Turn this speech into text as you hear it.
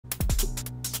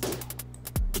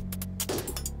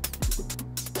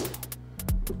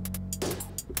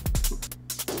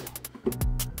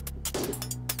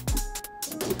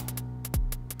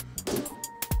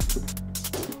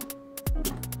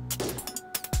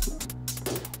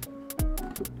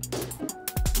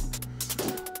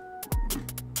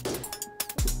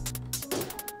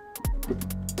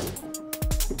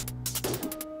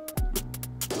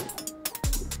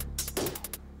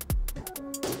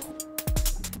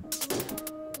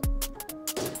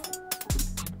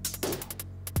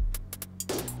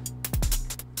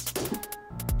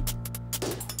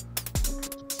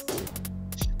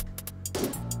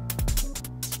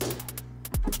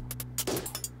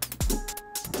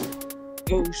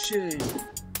Oh shit,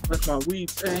 left my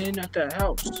weed pen at the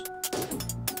house.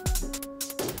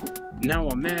 Now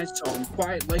I'm mad, so I'm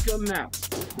quiet like a mouse.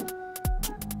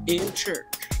 In church,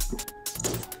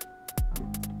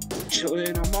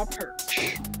 chilling on my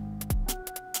perch.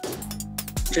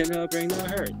 Finna bring the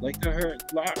hurt like the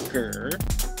hurt locker.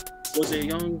 Was a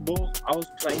young bull, I was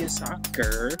playing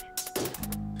soccer.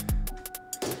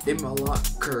 In my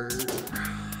locker.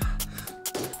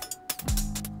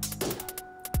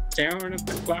 Staring at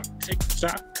the clock, tick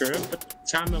soccer, but the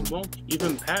time it won't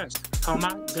even pass. How am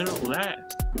I gonna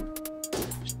last?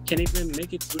 Can't even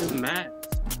make it through the math.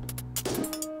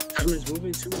 Time is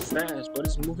moving too fast, but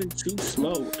it's moving too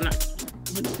slow. And I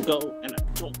can't even go, and I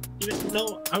don't even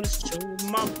know how to show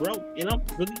my bro. And I'm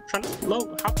really trying to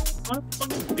flow. How am I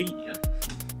fucking be?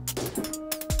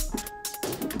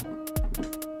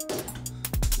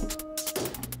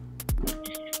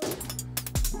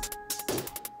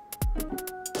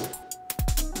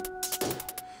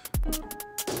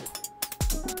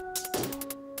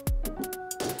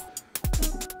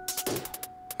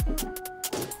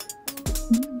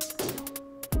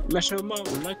 Mash them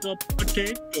up like a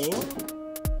potato.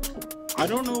 I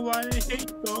don't know why they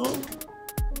hate though.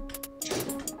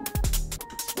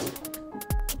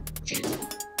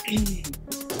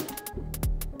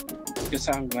 Guess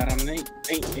I'm glad I ain't.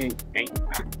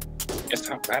 Guess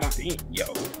I'm glad I ain't, yo.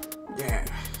 Yeah,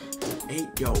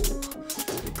 ain't yo.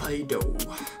 You play dough,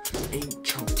 ain't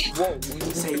cho. Whoa,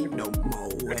 Say no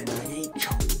more, and I ain't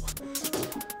cho.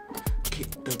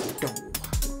 Kick the dough.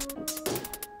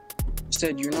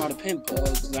 Said you're not a pimp,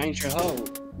 cause I ain't your hoe.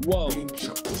 Whoa, Ain't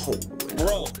your hoe, and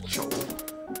bro, cho.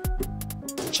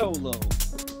 cholo.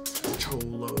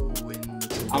 Cholo in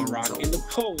the I'm rocking the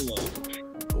polo,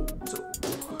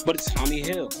 but it's Tommy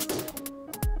Hill.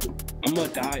 I'ma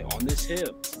die on this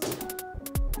hill.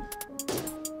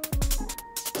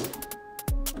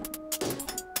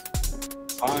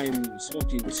 I'm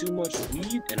smoking too much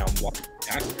weed and I'm walking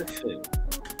back to Phil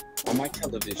on my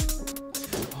television.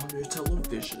 On your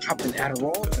television. Popping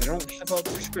Adderall, but I don't have a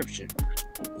prescription.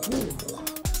 Ooh.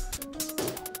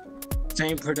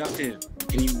 Same productive.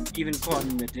 Can you even call it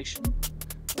an addiction?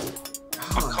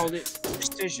 I call it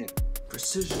precision.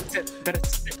 Precision. Better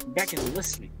sit back and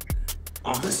listen.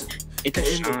 Listen. It can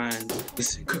shine.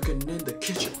 Listen. Cooking in the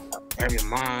kitchen. Grab your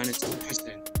mind, it's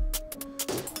twisting.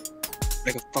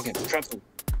 Like a fucking pretzel.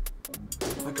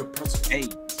 Like a pretzel. Hey,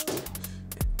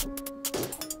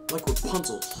 Like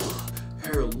Rapunzel.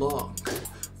 Hair long.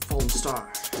 Fallen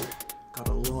star. Got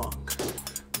a long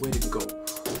way to go.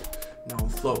 Now I'm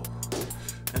flow.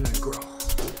 And I grow.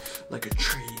 Like a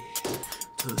tree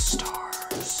to the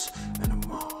stars. And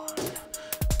I'm on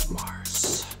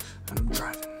Mars. And I'm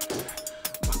driving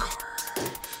my car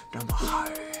down the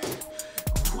highway.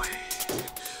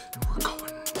 And we're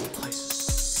going places,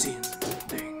 seeing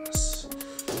things.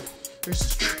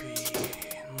 There's a tree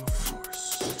in the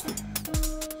forest.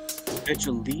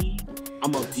 eventually,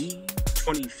 I'ma be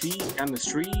 20 feet down the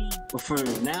street. But for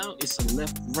now, it's a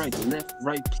left, right,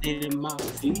 planting my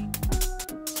feet.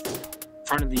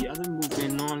 Front of the other,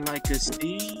 moving on like a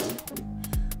steed.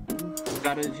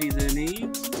 Gotta be the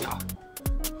need.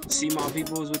 See my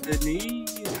peoples with the need.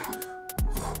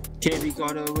 Can't be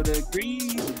caught up with the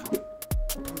greed.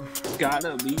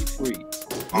 Gotta be free.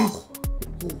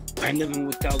 I'm living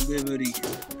without liberty.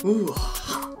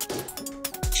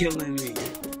 Killing me.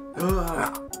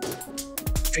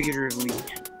 Figuratively.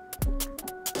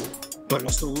 But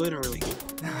also literally.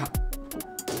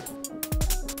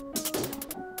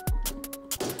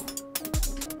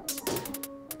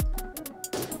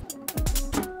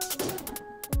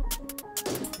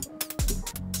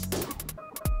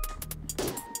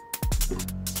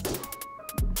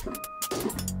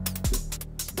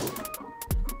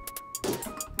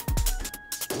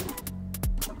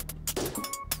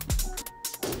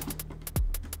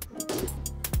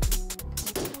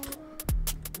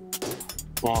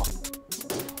 Wow.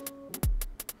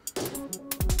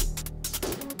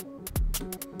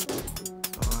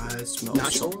 I smell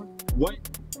Not sure what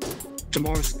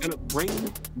tomorrow's gonna bring,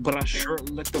 but I sure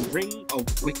let the ring of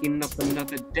waking up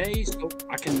another day so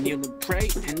I can kneel and pray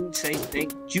and say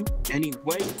thank you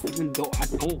anyway, even though I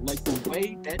don't like the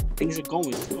way that things are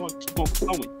going. So I keep on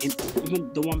going, and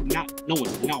even though I'm not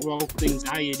knowing, not wrong with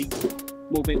anxiety,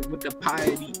 moving with the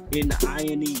piety. And the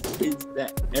irony is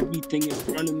that everything in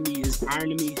front of me is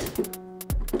ironing me,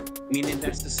 meaning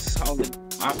that's a solid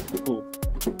obstacle.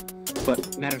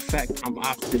 But matter of fact, I'm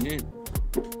opting in.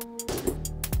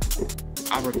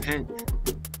 I repent.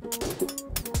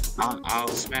 I'll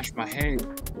smash my head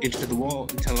into the wall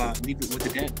until I leave it with the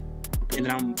dead. And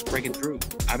then I'm breaking through.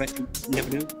 I bet you never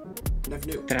knew. Never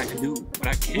knew that I can do what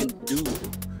I can't do.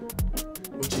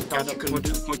 what you thought Got you a couldn't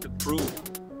do. point to prove.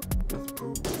 Nothing to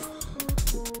prove.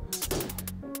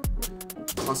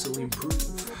 Constantly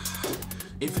improve.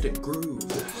 Infinite groove.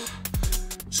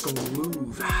 Just gonna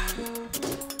move.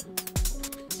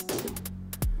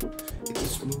 It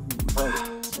keeps moving.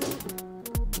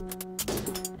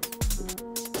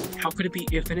 How could it be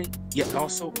infinite yet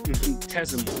also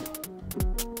infinitesimal?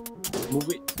 Move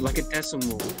it like a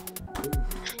decimal.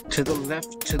 To the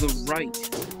left, to the right.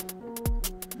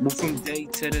 Move from day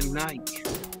to the night.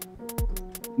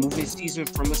 Moving season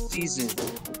from a season.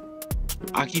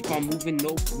 I keep on moving,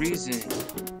 no reason.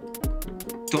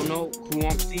 Don't know who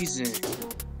I'm pleasing,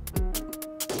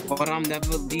 but I'm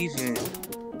never leaving.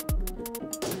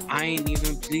 I ain't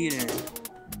even pleading.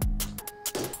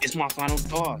 It's my final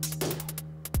thought.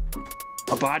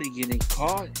 A body getting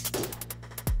caught.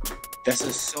 That's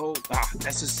a soul.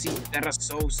 That's a seed that I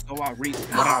sow, so I reap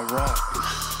what I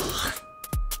walk.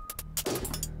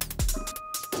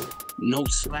 No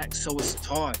slack, so it's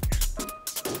taught.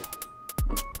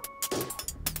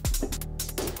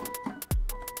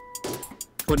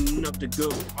 Putting up the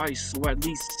good price, so at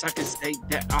least I can say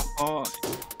that I fought.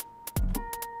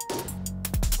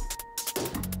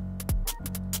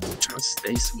 Trying to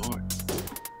stay smart.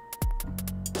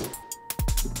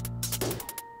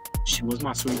 She was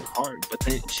my sweetheart, but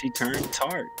then she turned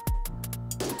tart.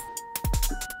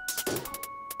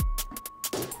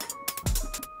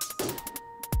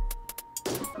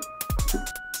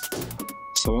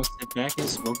 So I sit back and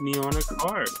smoke me on a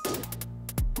card.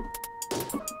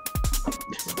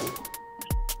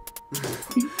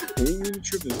 I ain't even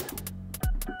tripping.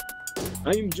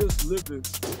 I am just living.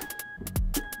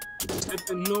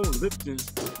 Sipping, no lifting.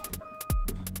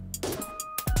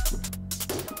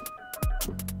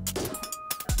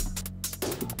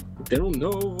 They don't know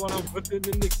what I'm whipping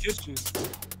in the kitchen.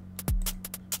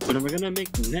 What am I gonna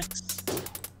make next?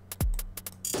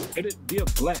 Could it be a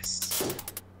bless?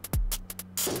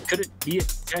 Could it be a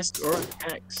test or a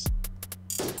text?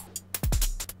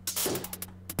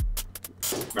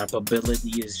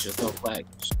 Rappability is just a flex.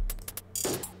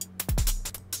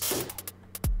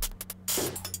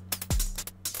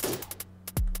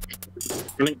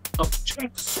 Link up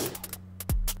checks.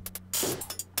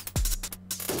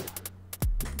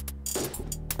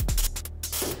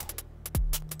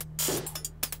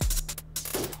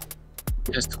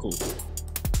 Testicle.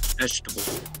 Vegetable.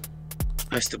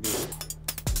 Vegetable.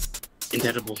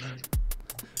 Inedible.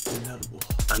 Inedible.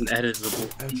 Uneditable.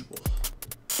 Edgeable.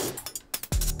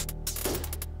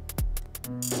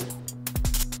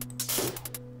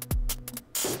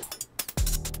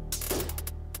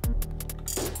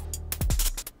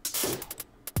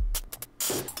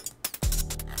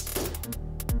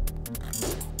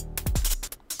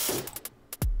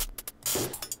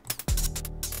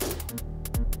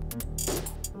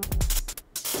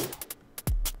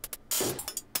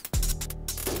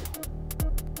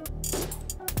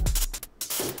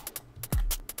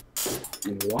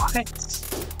 What?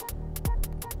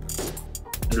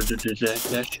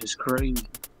 That's just crazy.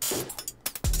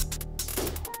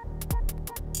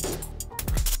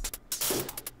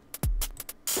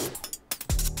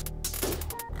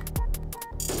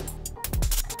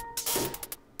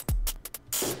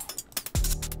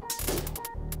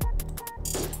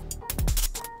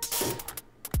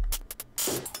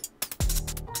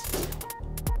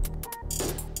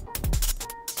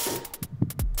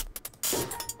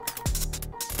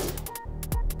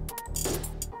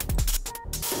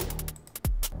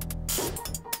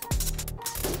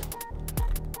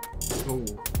 Oh,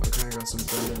 I kinda got some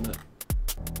dirt in it.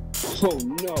 Oh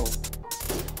no.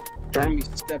 Jeremy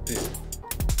stepping.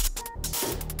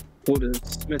 For the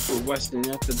Smith & Wesson,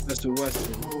 that's the best of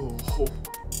Western. Oh,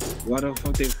 Why the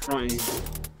fuck they fronting?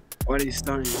 Why they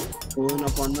stunting? Pulling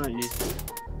up on nothing.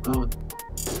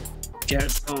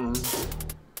 Gas on.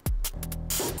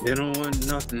 They don't want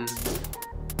nothing.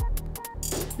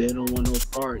 They don't want no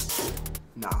parts.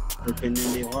 nah. Looking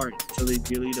in their heart till they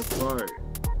delete apart.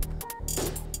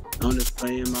 I'm just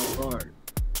playing my part.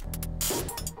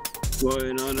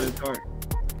 Going on the cart.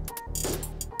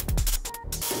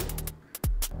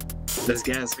 That's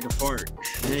gas like a fart.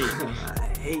 Hey,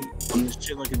 I hate. I'm just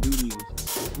shit like a doodoo.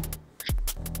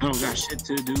 I don't got shit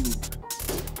to do.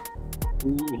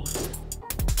 Ooh.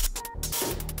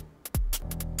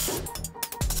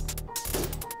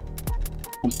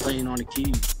 I'm playing on the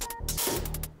keys.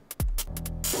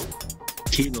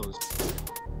 Kilos.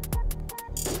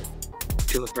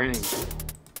 Kilograms.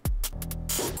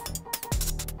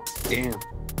 Damn.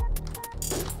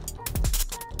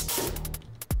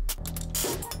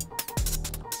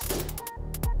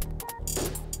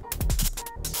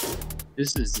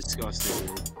 This is disgusting,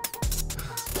 man.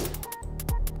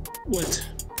 What?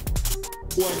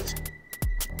 What?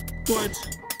 What?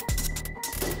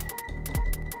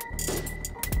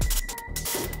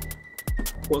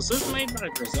 Was this made by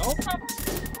Griselda?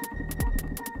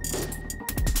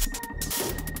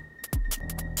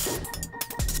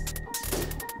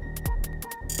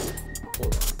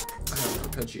 Hold on. I have an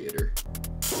arpeggiator.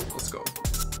 Let's go.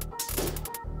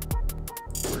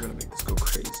 We're gonna make this go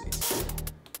crazy.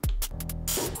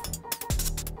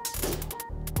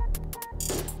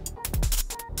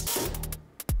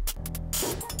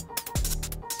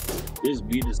 This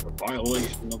beat is a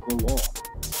violation of the law.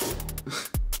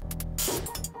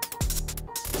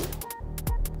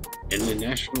 And the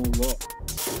national law.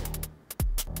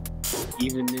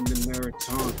 Even in the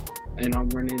marathon. And I'm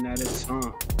running out of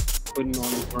time. Putting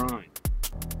on the grind.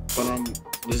 But I'm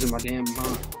losing my damn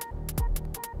mind.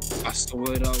 I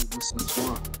store it up with some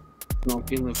twine. And I'm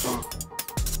feeling fine.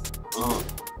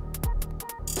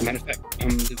 Matter of fact,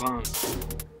 I'm divine.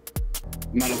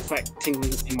 Matter of fact,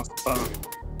 tingling in my spine.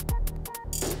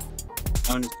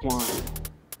 Untwined.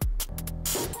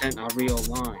 Then I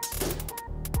realign.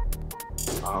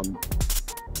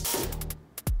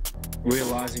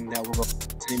 Realizing that we're at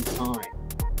the same time.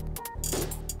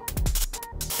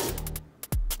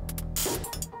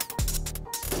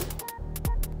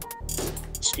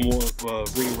 It's more of a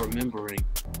re-remembering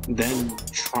than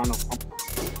trying to.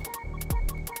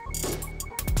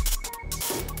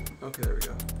 Okay, there we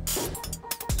go.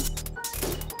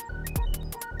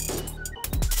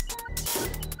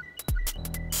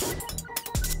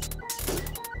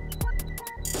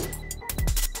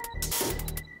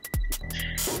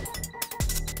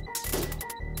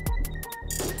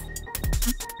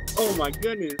 Oh my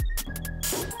goodness.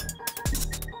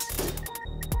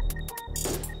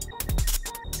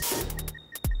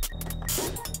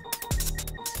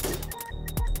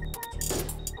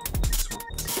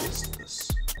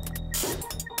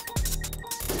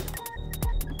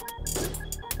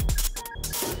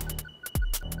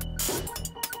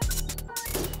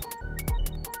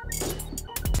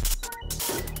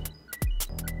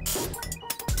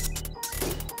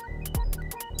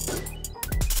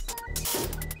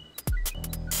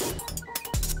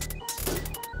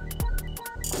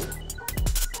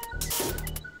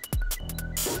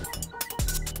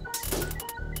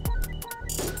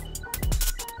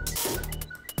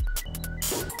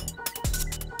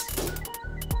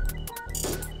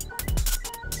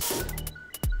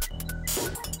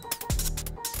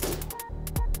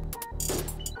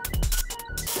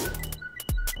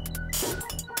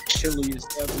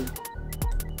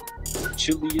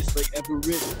 Chilliest like ever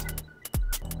risked.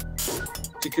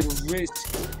 Took it a risk.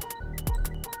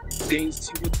 They ain't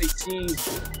see what they seen.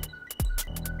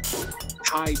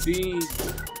 High beam.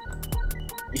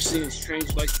 I'm seeing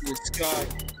strange lights in the sky.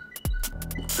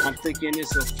 I'm thinking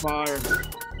it's a fire.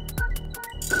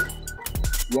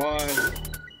 Why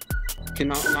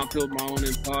can I not build my own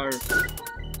empire?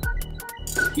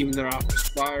 Even though I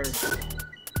perspire.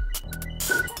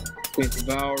 Can't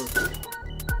devour.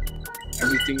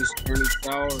 Everything is turning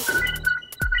sour.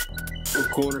 The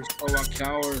corners, oh I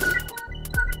cower.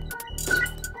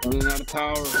 Running out of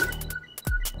power.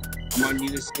 I might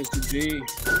need a sense to be.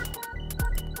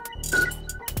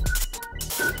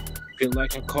 Feel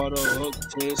like I caught a hook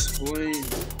to the spleen.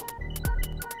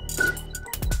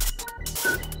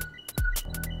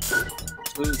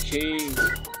 To the king.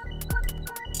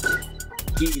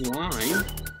 Key line.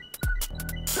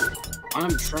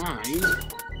 I'm trying.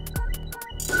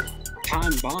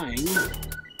 Time buying.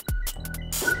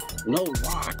 No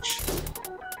watch.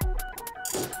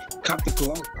 Cut the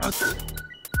clock.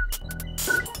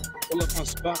 Pull up my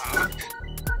spot.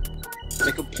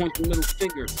 Make a pointing middle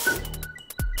finger.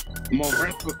 I'm a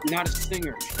rapper, not a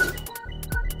singer.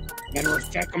 Matter of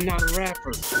fact, I'm not a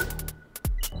rapper.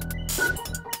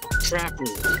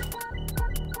 Trapper.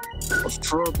 A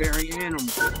fur-bearing animal.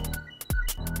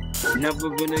 Never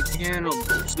been a cannibal.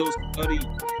 Still study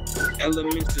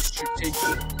elements of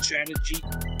strategy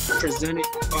presented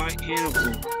by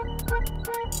Hannibal.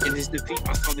 In his defeat,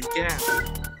 I saw the gap.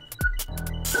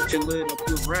 Fill it up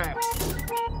with rap.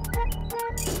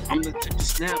 I'm the type to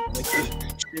snap like the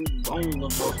shin bone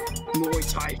of a Muay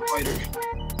Thai fighter.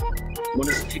 When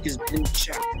his kick has been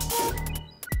chapped.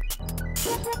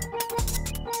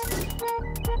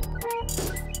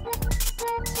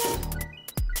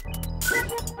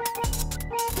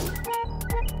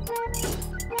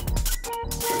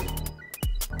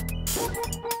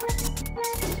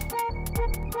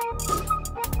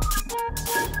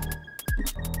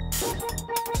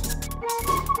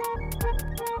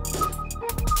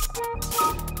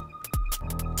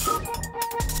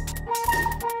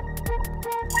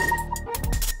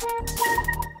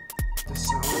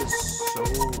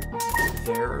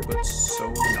 there, but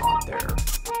so not there.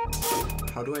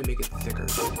 How do I make it thicker?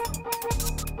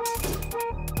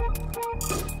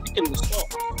 In the swap.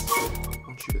 I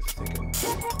want you to thicken.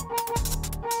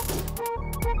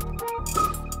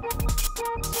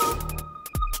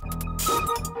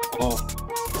 Oh.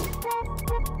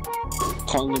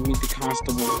 Calling me the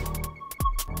constable.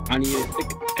 I need it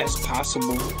thick as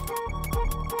possible.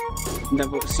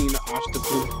 Never seen an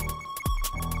obstacle.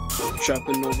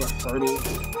 Jumping over a hurdle.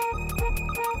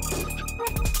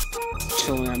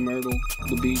 Chilling at Myrtle,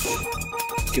 the beach.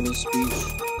 Give a speech.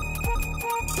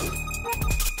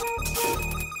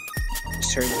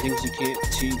 Certain things you can't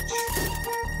teach.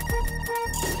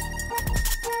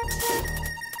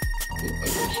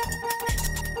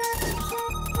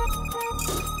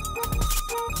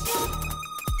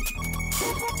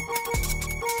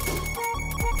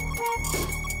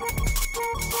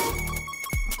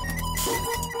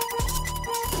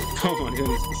 Oh my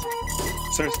goodness.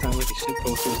 This starts sounding like a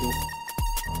shitpost, isn't it?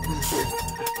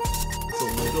 It's a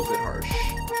little bit harsh.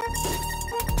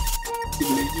 You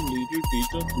need your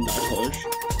pizza, not harsh.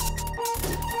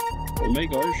 Oh my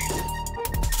gosh.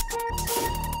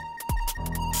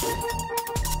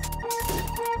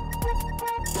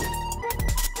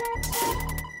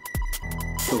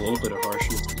 A little bit of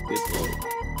harshness is good though.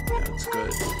 Yeah, it's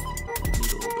good. You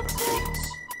need a little bit of harshness.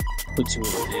 Puts you on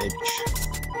edge.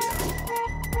 Yeah.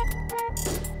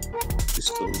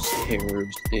 Just those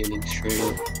hairs standing straight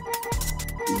up.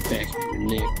 In the back of your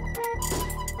neck.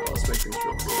 Oh, let's make things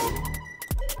real crazy.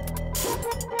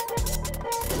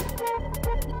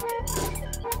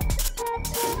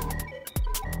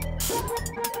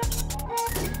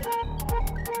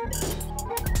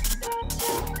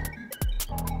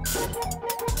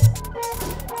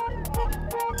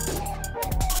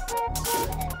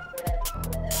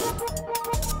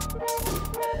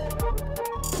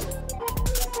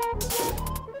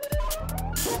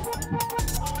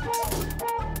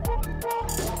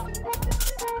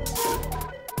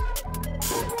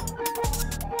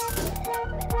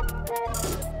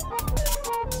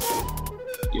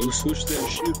 Yo, switch that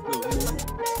shit up, man.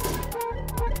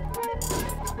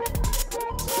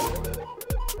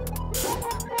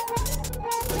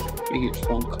 Make it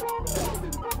funk.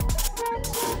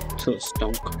 Till it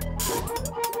stunk.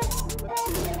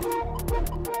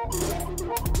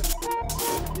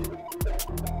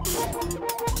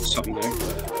 Something there.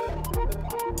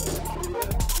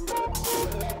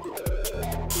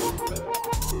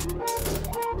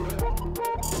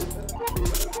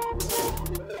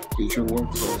 Dude, your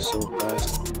workflow is so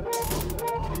fast.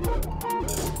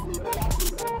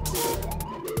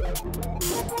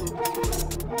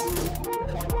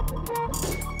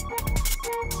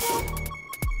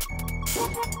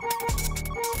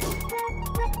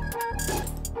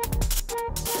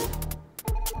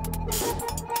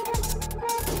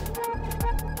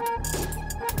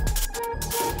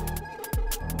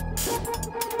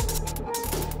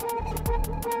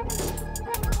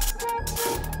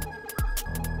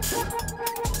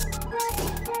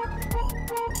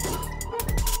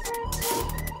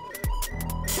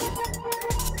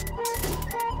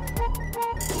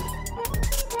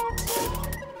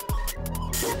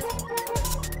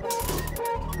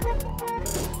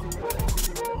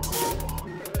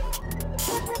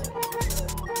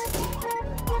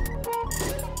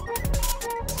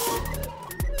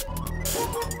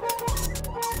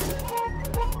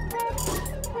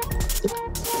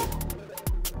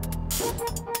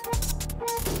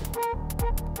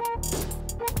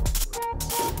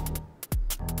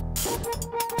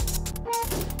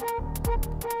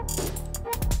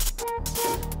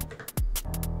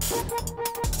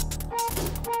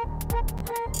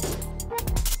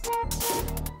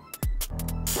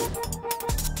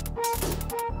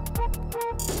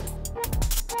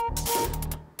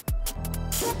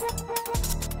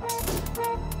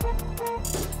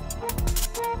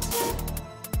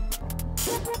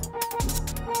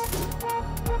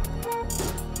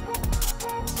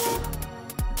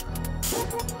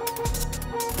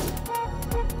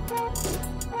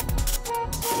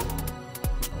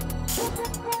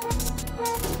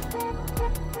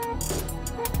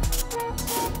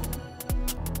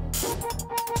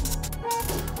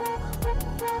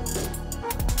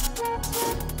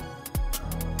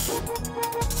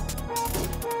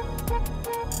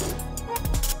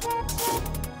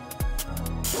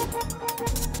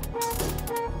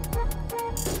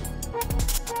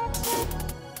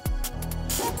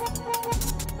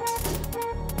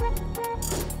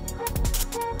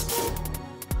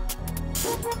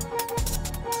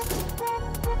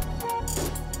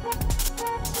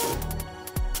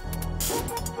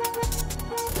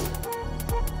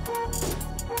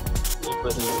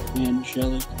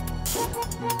 angelic,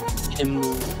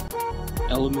 hymnal,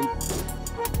 element.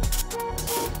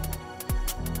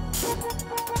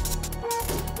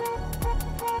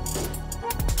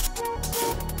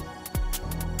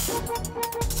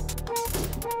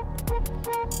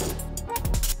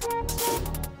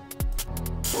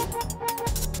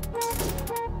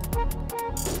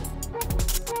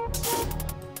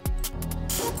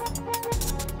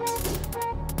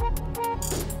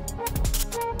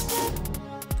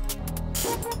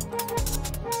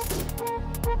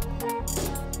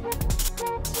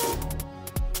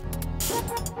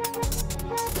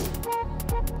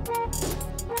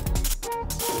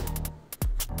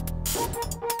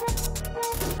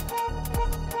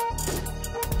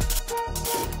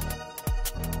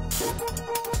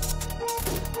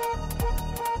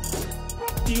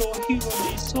 Your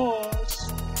heavenly source.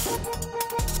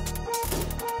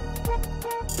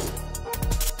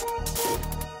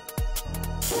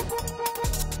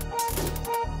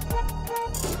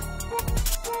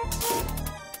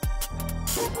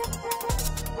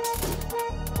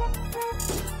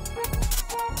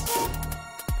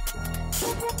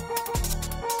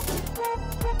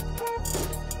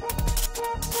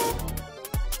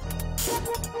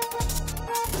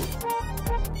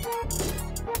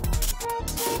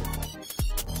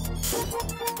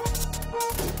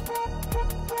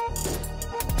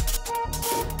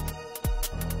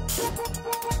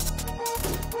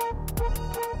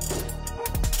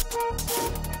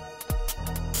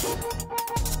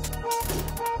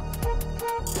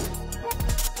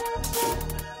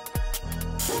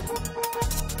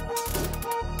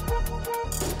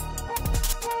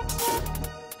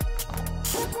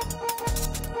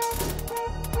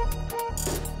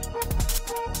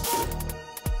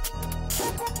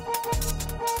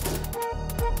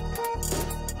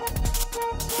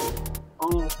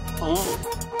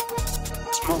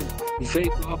 Smoke,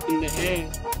 vapor up in the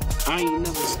air. I ain't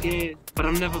never scared, but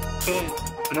I'm never prepared.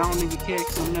 But I don't even care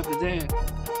cause I'm never there.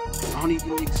 I don't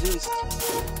even exist.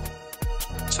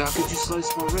 So how could you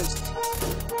slice my wrist?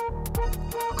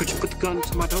 How could you put the gun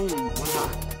to my dome? Why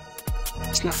not?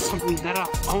 It's not something that I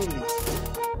own.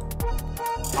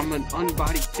 I'm an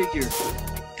unbodied figure,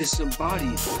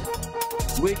 disembodied,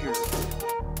 wigger.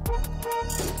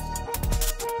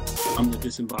 I'm the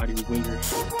disembodied wigger.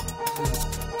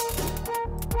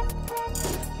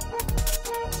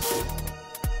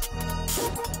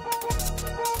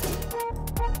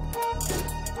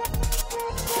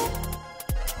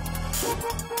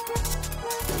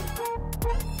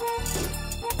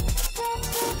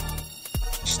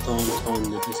 Stone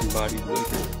Tone, the disembodied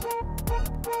wigger.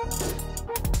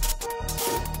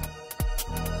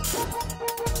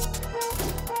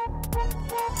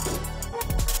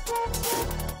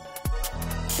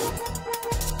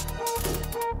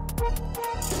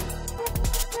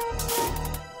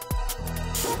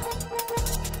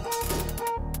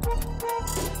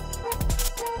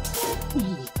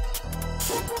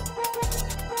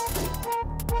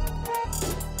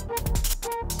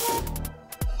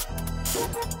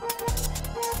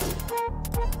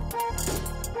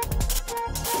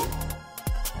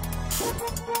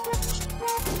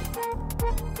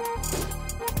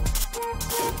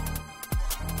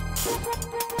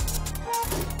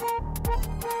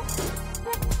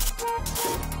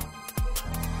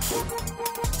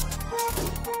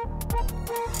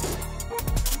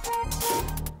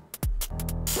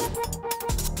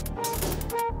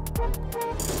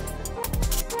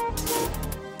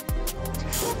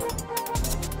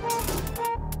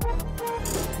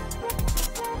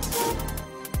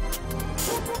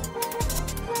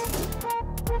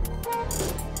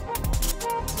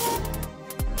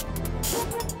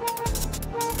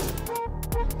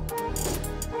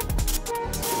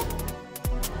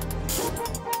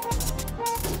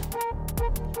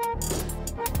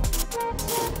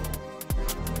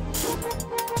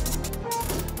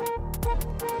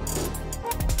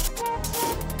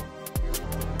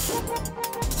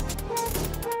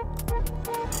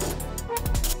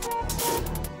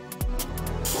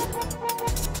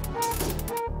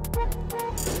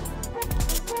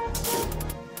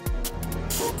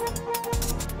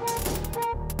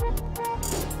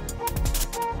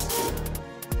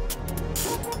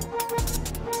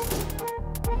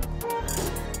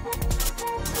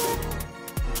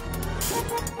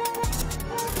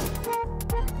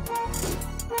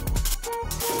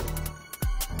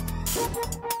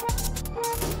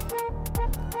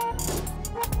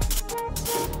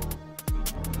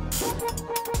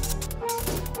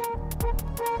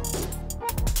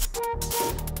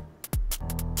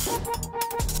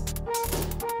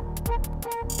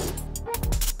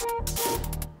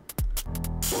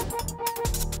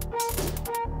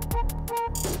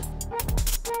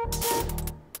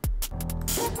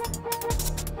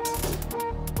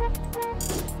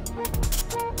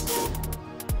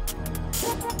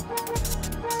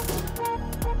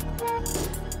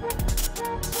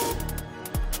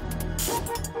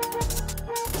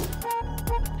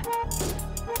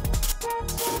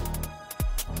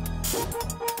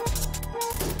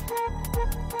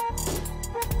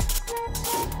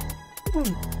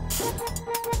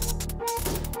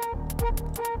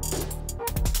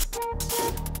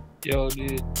 Yo,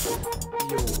 dude,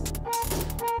 Yo.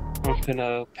 I'm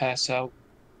gonna pass out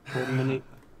for a minute.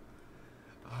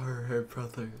 Alright,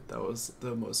 brother. That was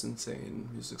the most insane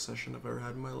music session I've ever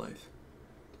had in my life,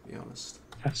 to be honest.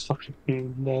 That's fucking,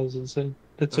 that was insane.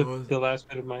 That That took was the last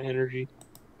bit of my energy.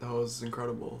 that was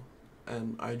incredible.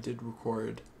 And I did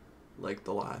record like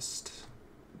the last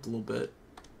little bit,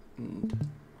 and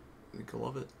I think you'll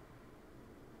love it.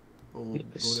 We'll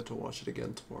Yes. get to watch it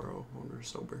again tomorrow when we're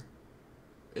sober.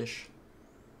 Ish.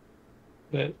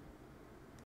 But